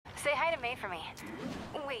kinda made for me.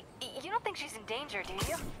 Wait, you don't think she's in danger, do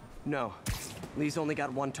you? No. Lee's only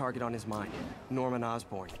got one target on his mind. Norman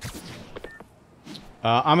Osborn.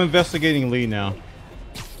 I'm investigating Lee now.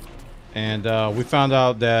 And we found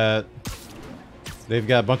out that they've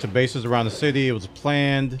got a bunch of bases around the city. It was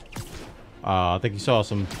planned. I think you saw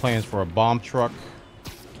some plans for a bomb truck.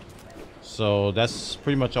 So that's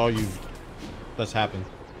pretty much all that's happened.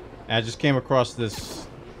 And I just came across this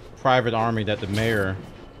private army that the mayor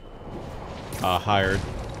hired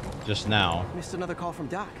just now. Missed another call from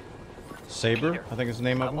Doc. Saber, Peter, I think is the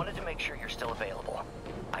name of I him. wanted to make sure you're still available.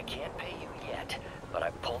 I can't pay you yet, but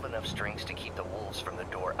I've pulled enough strings to keep the wolves from the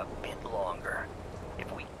door a bit longer.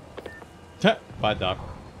 If we... Bye, Doc.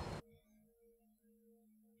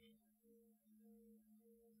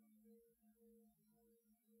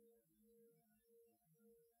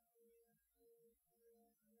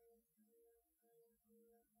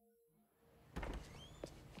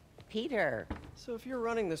 Peter. So if you're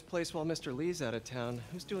running this place while Mr. Lee's out of town,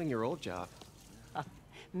 who's doing your old job?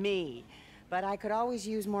 Me. But I could always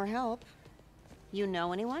use more help. You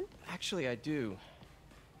know anyone? Actually, I do.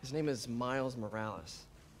 His name is Miles Morales.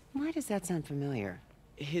 Why does that sound familiar?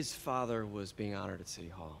 His father was being honored at City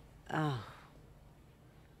Hall. Oh.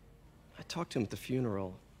 I talked to him at the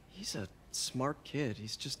funeral. He's a smart kid.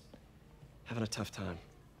 He's just having a tough time.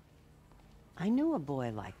 I knew a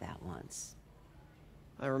boy like that once.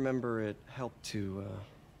 I remember it helped to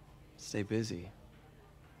stay busy.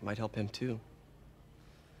 Might help him too.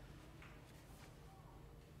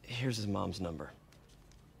 Here's his mom's number.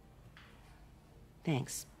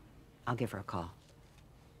 Thanks. I'll give her a call.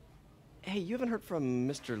 Hey, you haven't heard from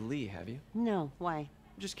Mr. Lee, have you? No, why?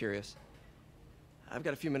 Just curious. I've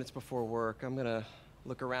got a few minutes before work. I'm gonna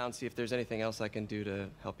look around, see if there's anything else I can do to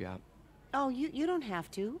help you out. Oh, you don't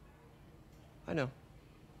have to. I know.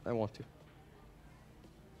 I want to.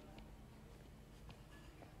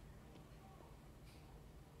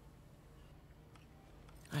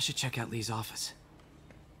 I should check out Lee's office.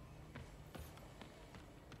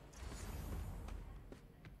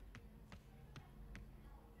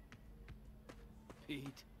 Pete,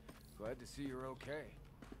 glad to see you're okay.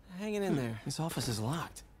 Hanging in there. His office is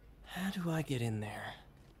locked. How do I get in there?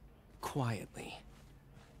 Quietly.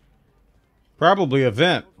 Probably a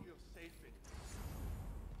vent.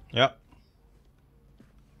 Yep.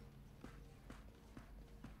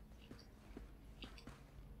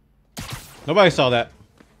 Nobody saw that.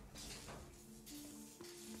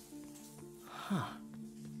 Huh.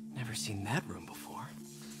 Never seen that room before.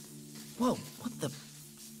 Whoa, what the?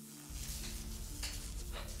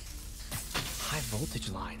 High voltage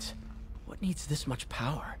lines. What needs this much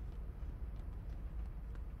power?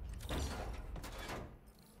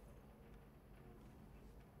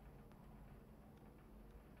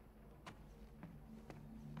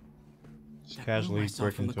 Just casually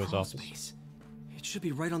breaking into his office. Space. It should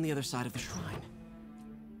be right on the other side of the shrine.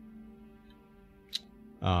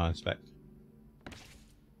 Inspect.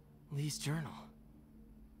 Lee's journal.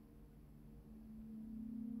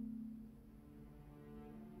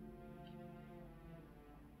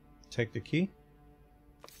 Take the key.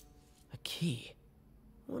 A key.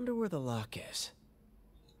 Wonder where the lock is.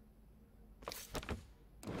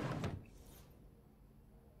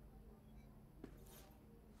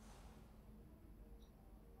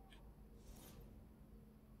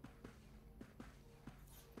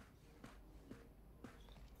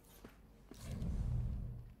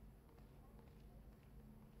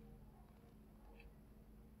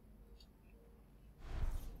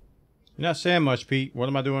 You're not saying much, Pete. What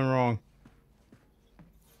am I doing wrong?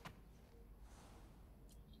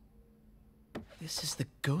 This is the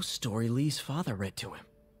ghost story Lee's father read to him.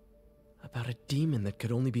 About a demon that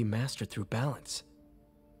could only be mastered through balance.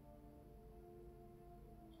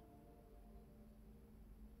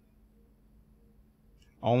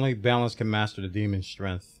 Only balance can master the demon's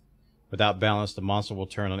strength. Without balance, the monster will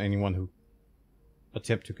turn on anyone who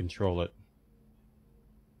attempt to control it.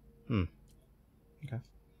 Okay.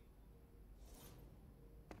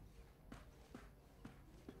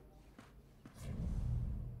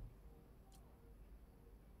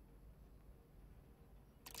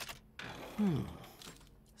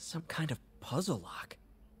 Some kind of puzzle lock.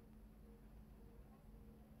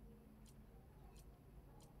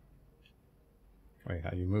 Wait, how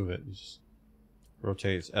do you move it? You just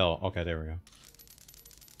rotates L. Okay, there we go.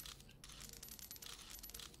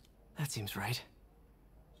 That seems right.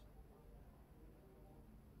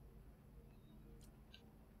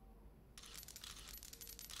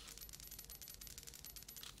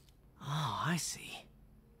 Oh, I see.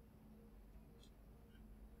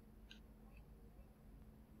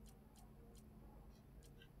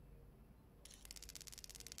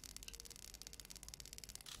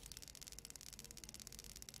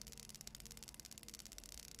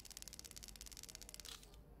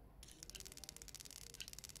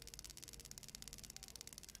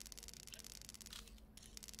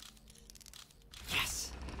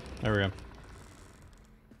 There we go.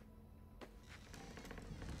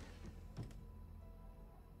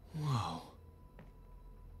 Whoa.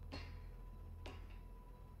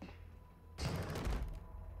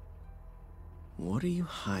 What are you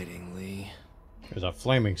hiding, Lee? There's a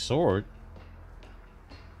flaming sword.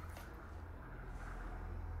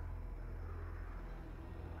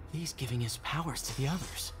 He's giving his powers to the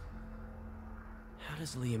others. How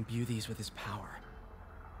does Lee imbue these with his power?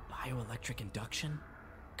 Bioelectric induction?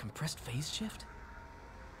 Compressed phase shift?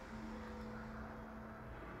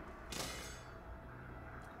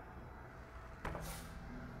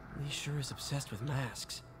 Lee sure is obsessed with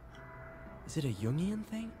masks. Is it a Jungian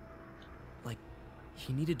thing? Like,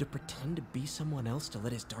 he needed to pretend to be someone else to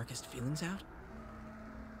let his darkest feelings out?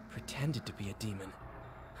 Pretended to be a demon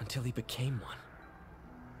until he became one.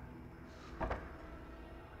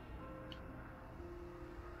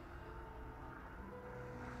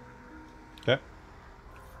 Okay.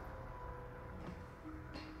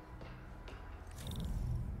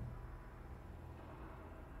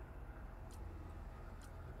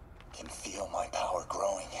 Can feel my power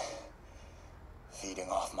growing, feeding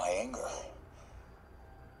off my anger.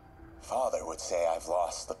 Father would say I've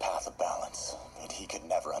lost the path of balance, but he could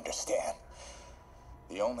never understand.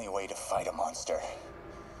 The only way to fight a monster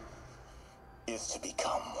is to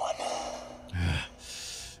become one.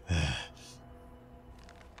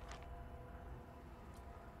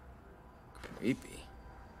 Creepy.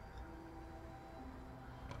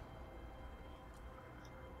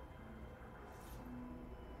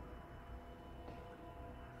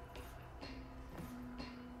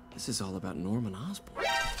 This is all about Norman Osborn.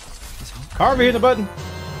 Harvey, hit the button.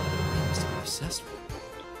 Must be obsessed with him.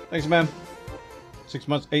 Thanks, man. 6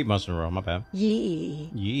 months, 8 months in a row. My bad.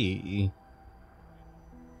 Yee. Yee.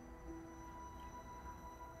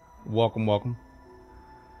 Welcome, welcome.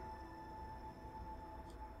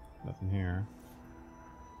 Nothing here.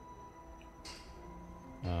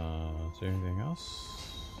 Is there anything else?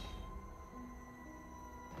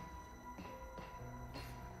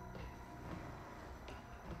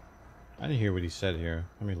 I didn't hear what he said here.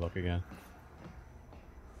 Let me look again.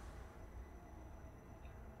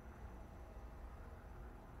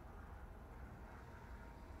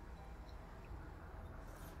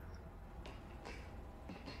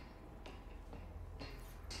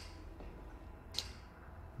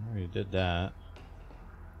 I already did that.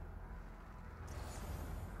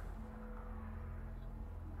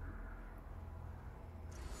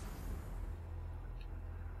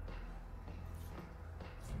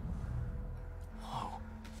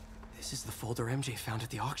 This is the folder MJ found at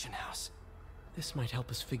the auction house. This might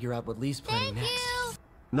help us figure out what Lee's planning next.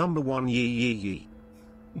 Number 1 yee.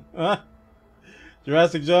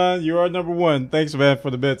 Jurassic John, you are number 1. Thanks, man, for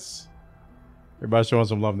the bits. Everybody showing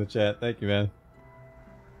some love in the chat. Thank you, man.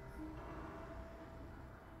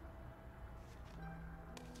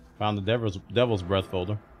 Found the Devil's Breath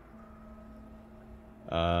folder. Is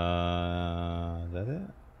that it?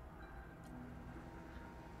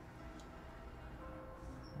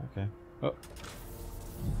 Okay. Oh.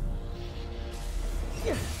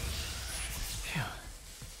 Phew.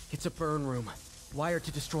 It's a burn room, wired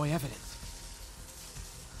to destroy evidence.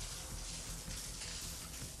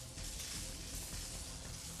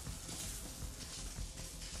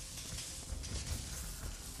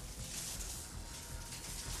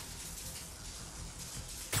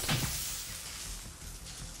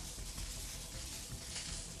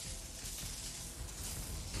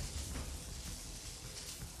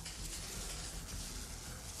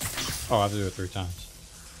 Oh, I have to do it 3 times.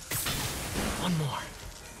 One more.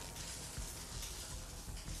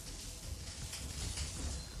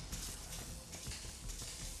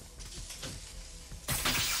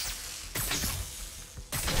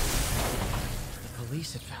 The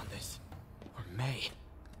police had found this. Or May.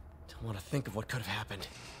 Don't want to think of what could have happened.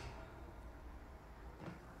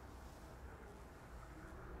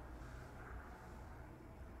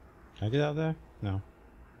 Can I get out there? No.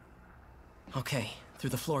 Okay, through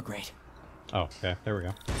the floor grate. Oh, okay. There we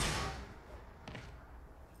go.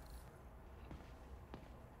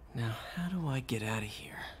 Now, how do I get out of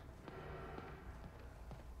here?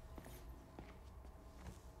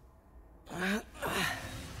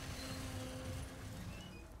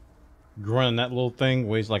 Grunting, that little thing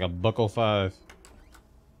weighs like a $1.05.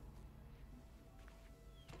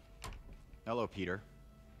 Hello, Peter.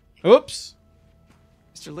 Oops!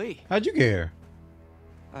 Mr. Lee, How'd you get here?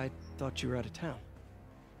 I thought you were out of town.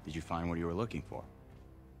 Did you find what you were looking for?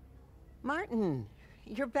 Martin,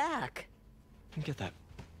 you're back. Get that.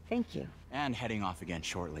 Thank you. And heading off again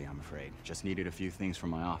shortly, I'm afraid. Just needed a few things from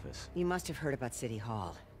my office. You must have heard about City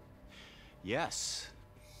Hall. Yes.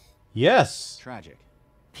 Yes. Tragic.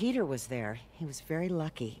 Peter was there. He was very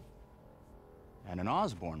lucky. At an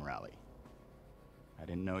Osborne rally. I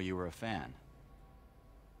didn't know you were a fan.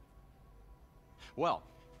 Well,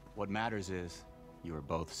 what matters is you are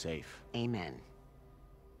both safe. Amen.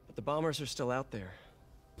 But the bombers are still out there.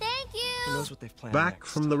 Thank you! Who knows what they've planned Back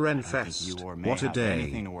next? from the I don't think Renfest. you or May What a have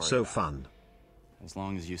anything day. to worry So about. fun. As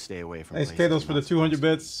long as you stay away from Thanks, places Katos, you're for the not 200 supposed to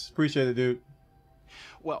be. bits. Appreciate it, dude.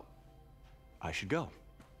 Well, I should go.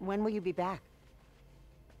 When will you be back?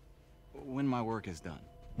 When my work is done.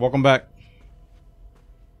 Welcome back.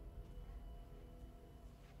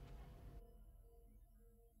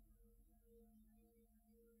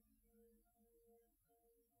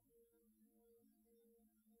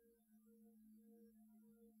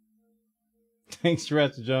 Thanks,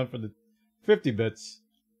 Ratchet John, for the 50 bits.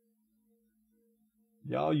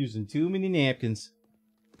 Y'all using too many napkins.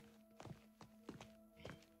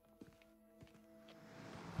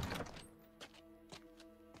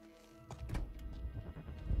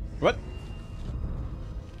 What?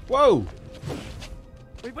 Whoa!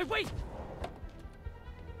 Wait!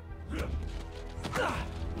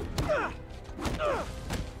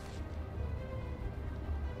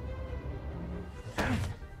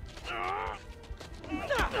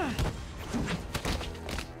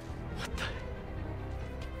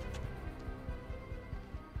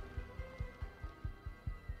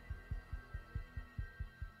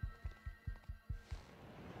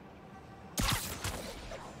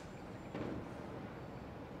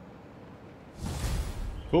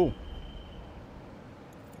 Cool.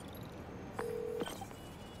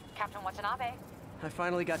 Captain Watanabe, I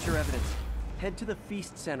finally got your evidence. Head to the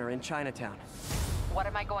Feast Center in Chinatown. what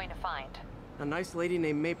am I going to find? A nice lady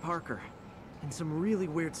named May Parker. And some really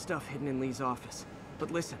weird stuff hidden in Lee's office.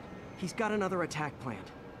 But listen, he's got another attack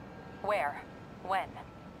planned. Where? When?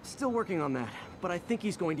 Still working on that, but I think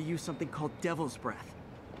he's going to use something called Devil's Breath.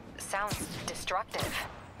 Sounds destructive.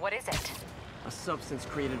 What is it? A substance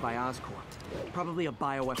created by Oscorp. Probably a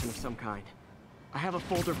bioweapon of some kind. I have a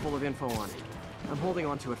folder full of info on it. I'm holding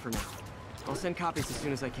on to it for now. I'll send copies as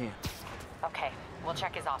soon as I can. Okay, we'll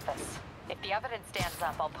check his office. If the evidence stands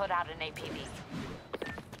up, I'll put out an APB.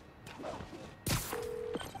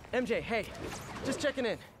 MJ, hey. Just checking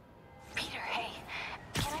in. Peter, hey.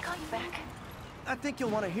 Can I call you back? I think you'll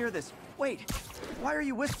want to hear this. Wait, why are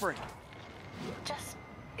you whispering? Just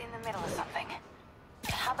in the middle of something.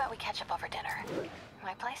 How about we catch up over dinner?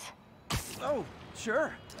 My place? Oh,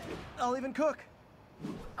 sure. I'll even cook.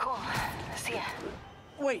 Cool. See ya.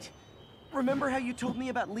 Wait, remember how you told me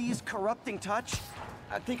about Lee's corrupting touch?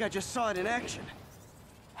 I think I just saw it in action.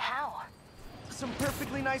 How? Some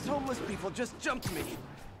perfectly nice homeless people just jumped me.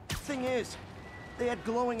 Thing is, they had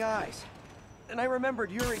glowing eyes. And I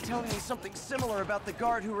remembered Yuri telling me something similar about the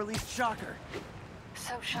guard who released Shocker.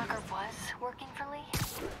 So Shocker was working for Lee?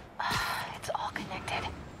 It's all connected.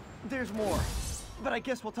 There's more, but I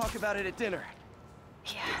guess we'll talk about it at dinner.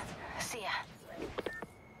 Yeah, see ya.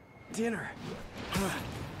 Dinner?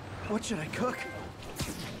 What should I cook?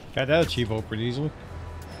 Got that achievable pretty easily.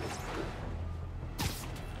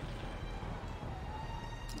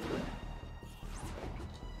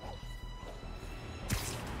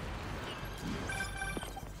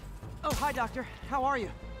 Oh, hi, Doctor. How are you?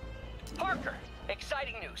 Parker,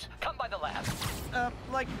 exciting news. Come by the lab.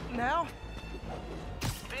 Like now?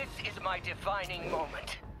 This is my defining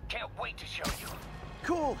moment. Can't wait to show you.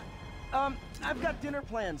 Cool. I've got dinner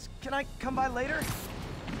plans. Can I come by later?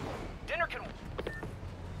 Dinner can...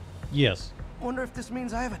 Yes. Wonder if this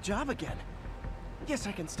means I have a job again. Guess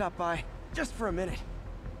I can stop by, just for a minute.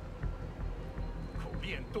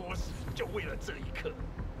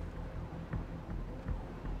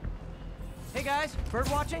 Hey guys, bird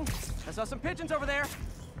watching? I saw some pigeons over there.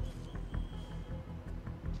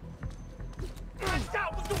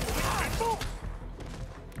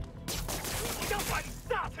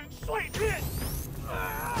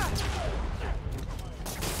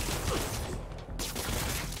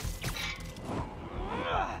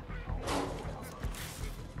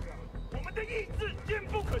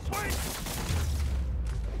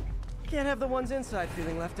 Can't have the ones inside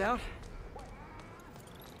feeling left out.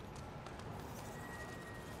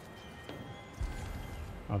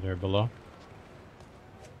 Oh, they're below.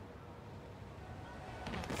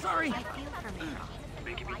 Sorry.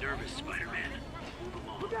 Making me nervous, Spider-Man.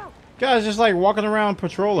 Look out. Guys just like walking around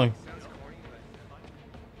patrolling.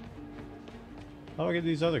 How do I get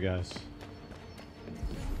these other guys?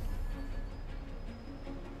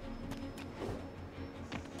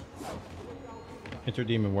 Enter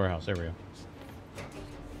Demon Warehouse. There we go.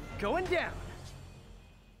 Going down.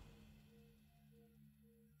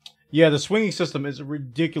 Yeah, the swinging system is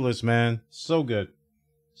ridiculous, man. So good.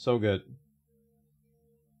 So good.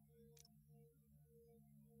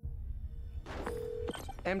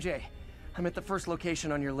 MJ, I'm at the first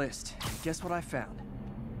location on your list. Guess what I found?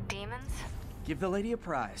 Demons? Give the lady a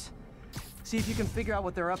prize. See if you can figure out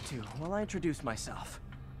what they're up to while I introduce myself.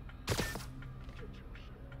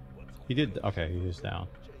 He did. Okay, he is down.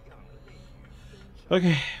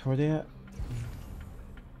 Okay, where they at?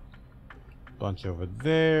 Bunch over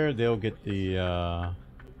there. They'll get the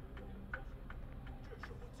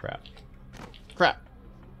crap. Crap.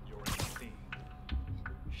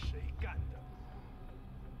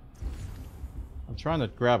 I'm trying to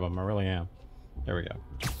grab them. I really am. There we go.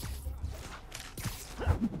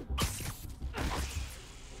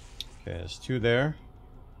 Okay, there's two there.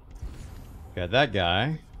 Got that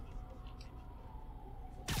guy.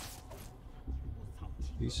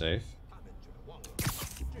 He's safe.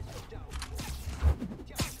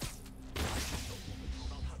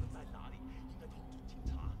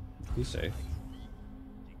 He's safe.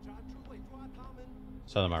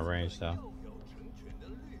 It's out of my range though.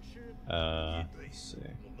 Let's see.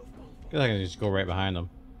 Guess I can just go right behind him.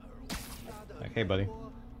 Like, hey buddy.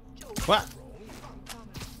 What?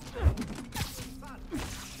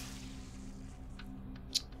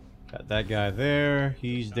 Got that guy there.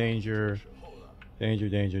 He's danger. Danger,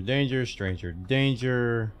 danger, danger. Stranger,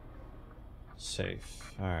 danger.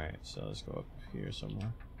 Safe. Alright, so let's go up here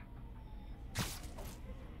somewhere.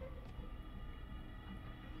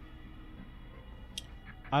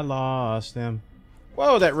 I lost him.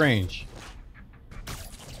 Whoa, that range.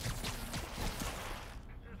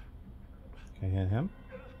 Can I hit him?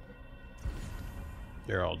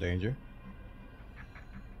 They're all danger.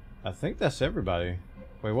 I think that's everybody.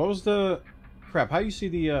 Wait, what was the... Crap, how you see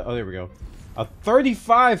the... oh, there we go. A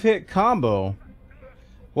 35 hit combo.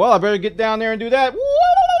 Well, I better get down there and do that. Woo!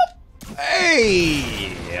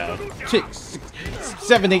 Hey! 6,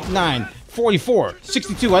 7, 8, 9, 44,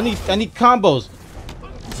 62. I need combos.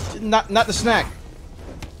 Not the snack.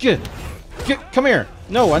 Come here.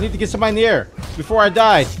 No, I need to get somebody in the air before I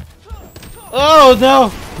die. Oh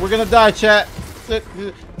no, we're gonna die, chat.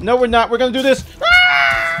 No, we're not. We're gonna do this.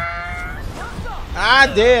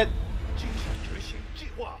 I did.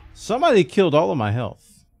 Somebody killed all of my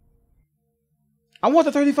health. I want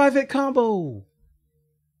the 35 hit combo.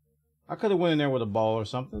 I could have went in there with a ball or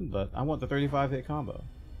something, but I want the 35 hit combo.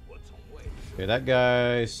 Okay, that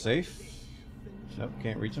guy's safe. Nope,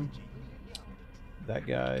 can't reach him. That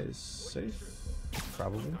guy's safe.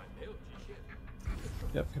 Probably.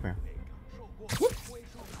 Yep, come here. Whoop.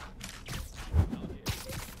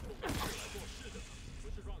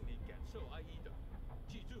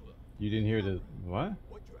 You didn't hear the... what?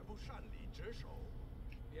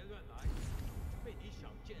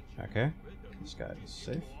 Okay. This guy is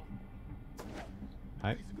safe.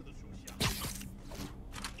 Hi.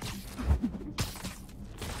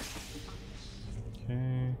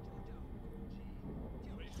 Okay.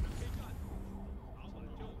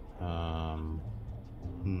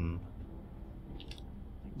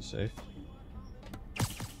 You safe?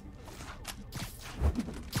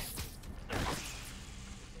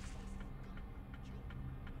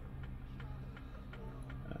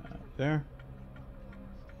 There.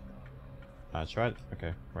 I tried.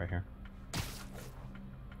 Okay, right here.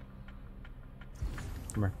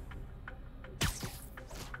 Come here.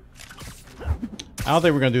 I don't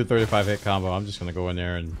think we're gonna do a 35 hit combo. I'm just gonna go in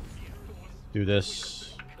there and do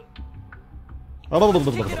this.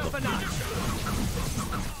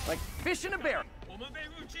 Like fish in a barrel.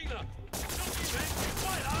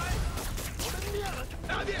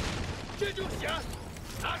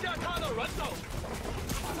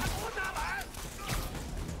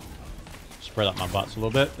 Spread out my bots a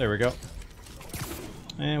little bit. There we go.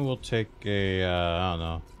 And we'll take a, I don't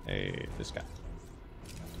know, this guy.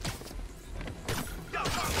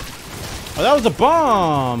 Oh, that was a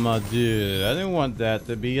bomb, dude. I didn't want that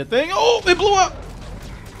to be a thing. Oh, it blew up.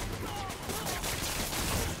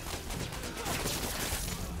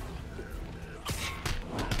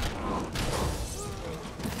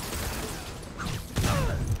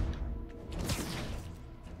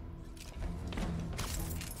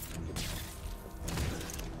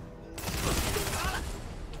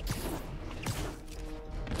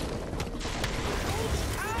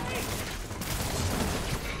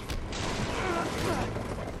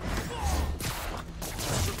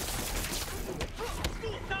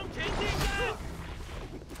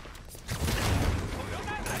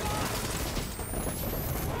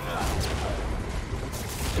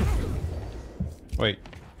 Wait.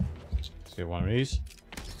 Let's get one of these.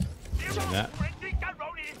 And that.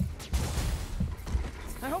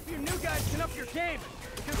 I hope your new guys can up your game.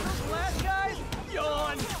 Because those last guys,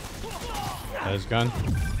 yawn. That is gun.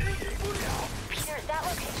 Peter, that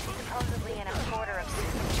location's supposedly an importer of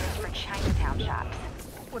souvenirs for Chinatown shops.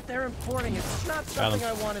 What they're importing is not something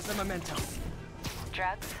I want as a memento.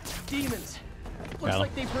 Drugs? Demons. Looks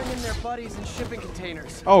like they bring in their buddies in shipping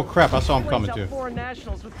containers. Oh crap, I saw him coming too. Foreign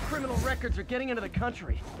nationals with criminal records are getting into the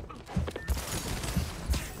country.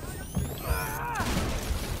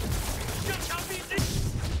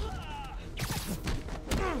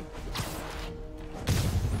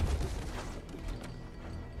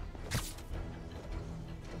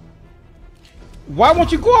 Why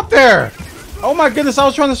won't you go up there? Oh my goodness, I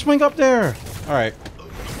was trying to swing up there. Alright.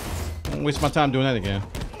 Don't waste my time doing that again.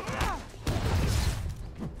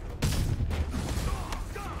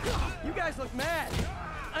 You guys look mad.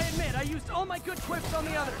 I admit, I used all my good quips on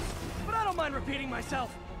the others. But I don't mind repeating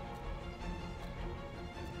myself.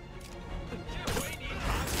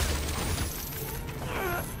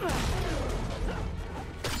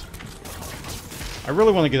 I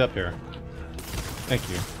really want to get up there. Thank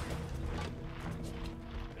you.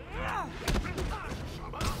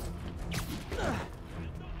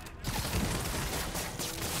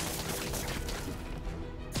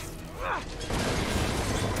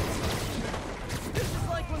 This is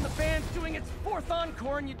like when the band's doing its 4th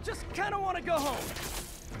encore and you just kind of want to go home.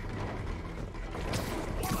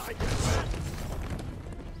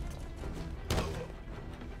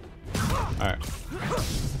 Alright.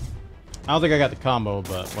 I don't think I got the combo,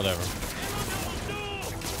 but whatever.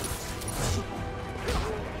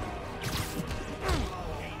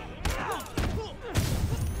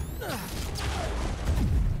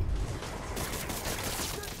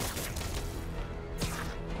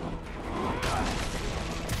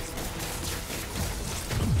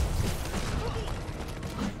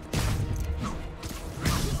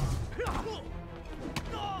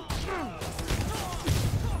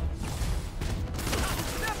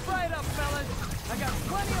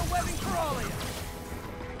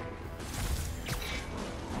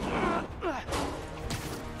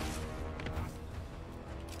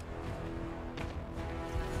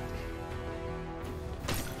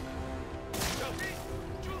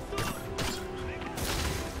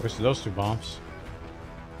 Where's those 2 bombs?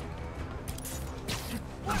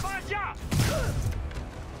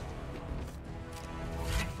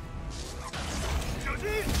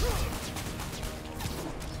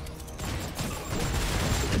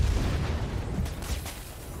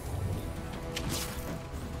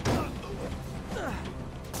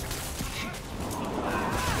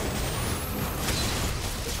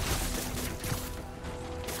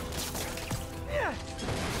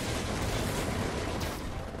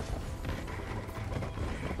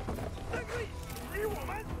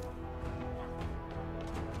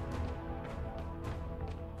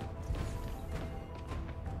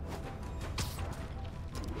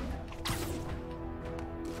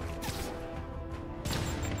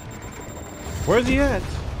 Where's he at?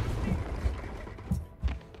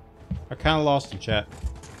 I kind of lost the chat.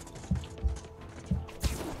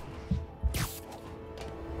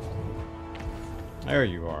 There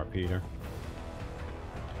you are, Peter.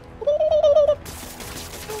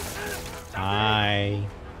 Hi.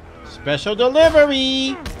 Special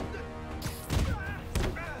delivery!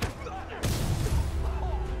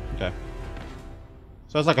 Okay.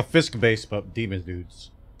 So it's like a Fisk base, but demon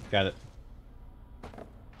dudes. Got it.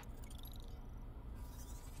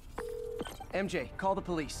 MJ, call the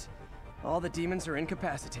police. All the demons are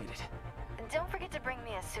incapacitated. Don't forget to bring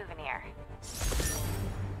me a souvenir.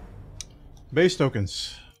 Base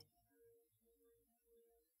tokens.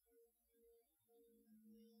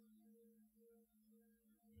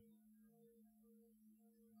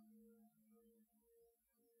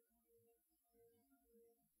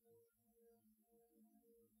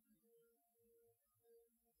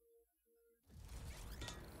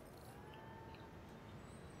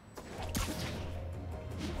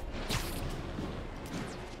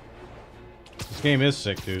 This game is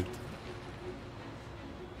sick, dude.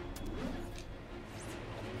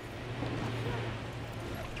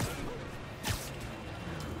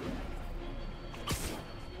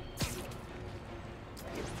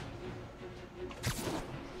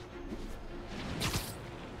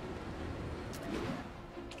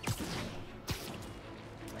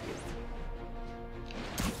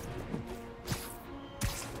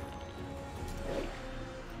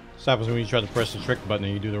 This happens when you try to press the trick button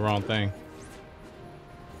and you do the wrong thing.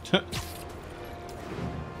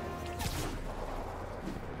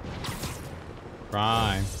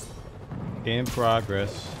 Crime in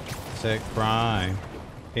progress. Said crime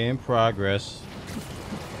in progress.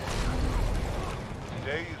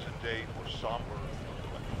 Today is a day for somber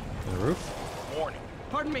The roof? mourning.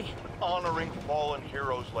 Pardon me. Honoring fallen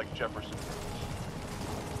heroes like Jefferson.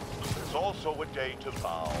 It's also a day to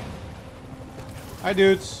bow. Hi,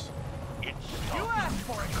 dudes. It's You asked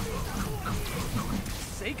for it.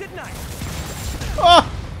 Say goodnight.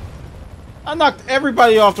 Ah! I knocked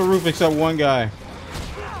everybody off the roof except one guy.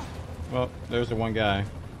 Well, there's the one guy.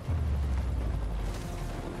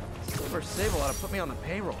 Silver Sable ought to put me on the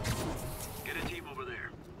payroll. Get a team over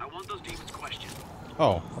there. I want those demons questioned.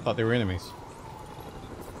 Oh, I thought they were enemies.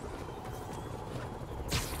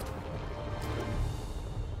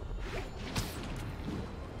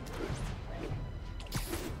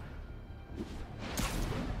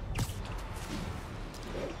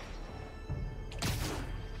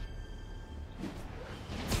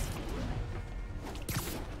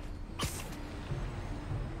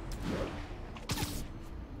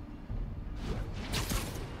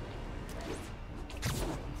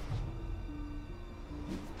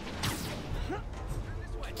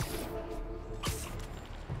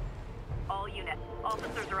 All units.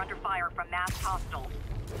 Officers are under fire from masked hostiles.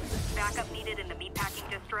 Backup needed in the meatpacking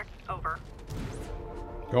district. Over.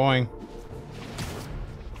 Going.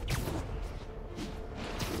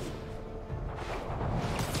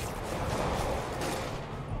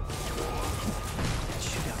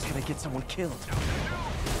 Shootout's gonna get someone killed.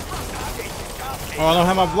 Oh, I don't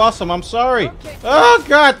have my blossom. I'm sorry. Oh,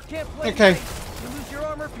 God. Okay. You lose your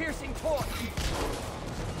armor-piercing toy.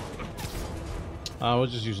 We'll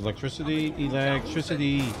just use electricity.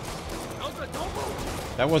 Electricity.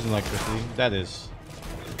 That wasn't electricity. That is.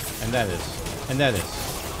 And that is. And that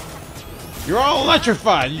is. You're all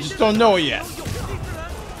electrified. You just don't know it yet.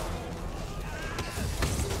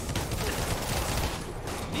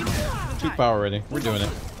 Two power ready. We're doing it.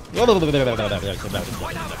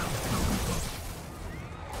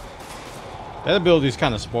 That ability is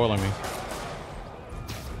kind of spoiling me.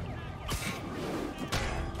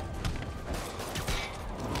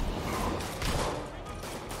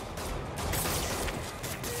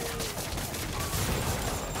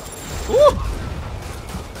 Woo!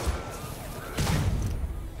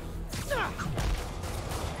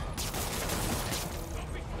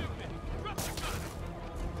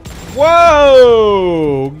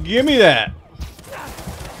 Whoa! Give me that.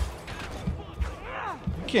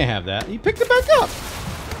 You can't have that. You picked it back up.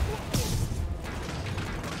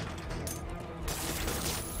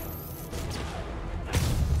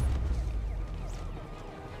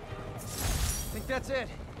 I think that's it.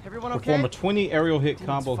 Everyone okay? Perform a 20 aerial hit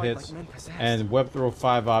combo hits and web throw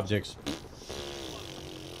 5 objects.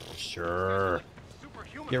 Sure.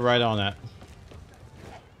 Get right on that.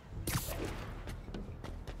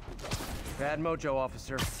 Bad mojo,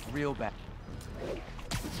 officer. Real bad.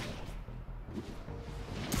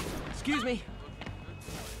 Excuse me.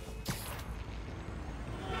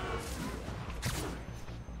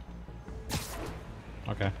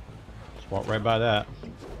 Okay. Just walk right by that.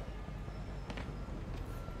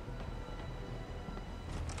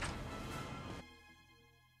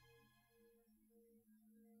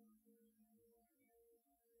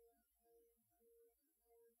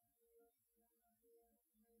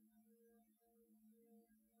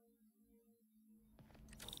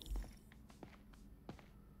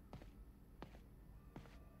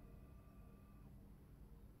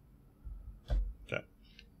 Okay.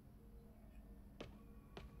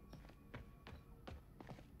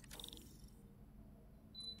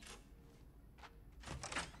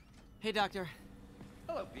 Hey, Doctor.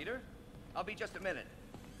 Hello, Peter. I'll be just a minute.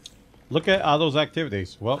 Look at all those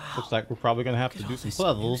activities. Well, looks like we're probably gonna have to do some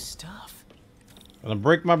puzzles. Stuff. Gonna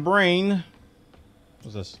break my brain.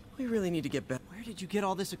 What's this? We really need to get back. Where did you get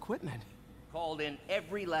all this equipment? Called in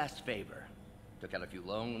every last favor. Took out a few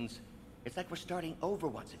loans. It's like we're starting over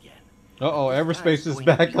once again. Uh-oh, Everspace is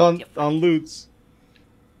back on loots.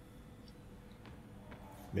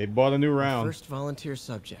 They bought a new round. First volunteer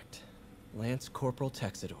subject, Lance Corporal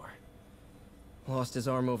Texidor. Lost his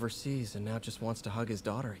arm overseas and now just wants to hug his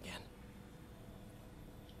daughter again.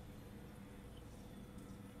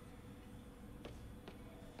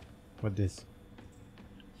 What this?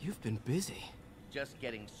 You've been busy. Just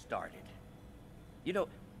getting started. You know,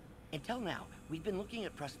 until now, we've been looking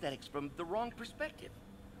at prosthetics from the wrong perspective.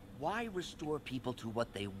 Why restore people to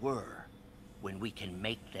what they were when we can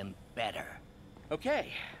make them better? Okay,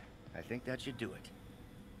 I think that should do it.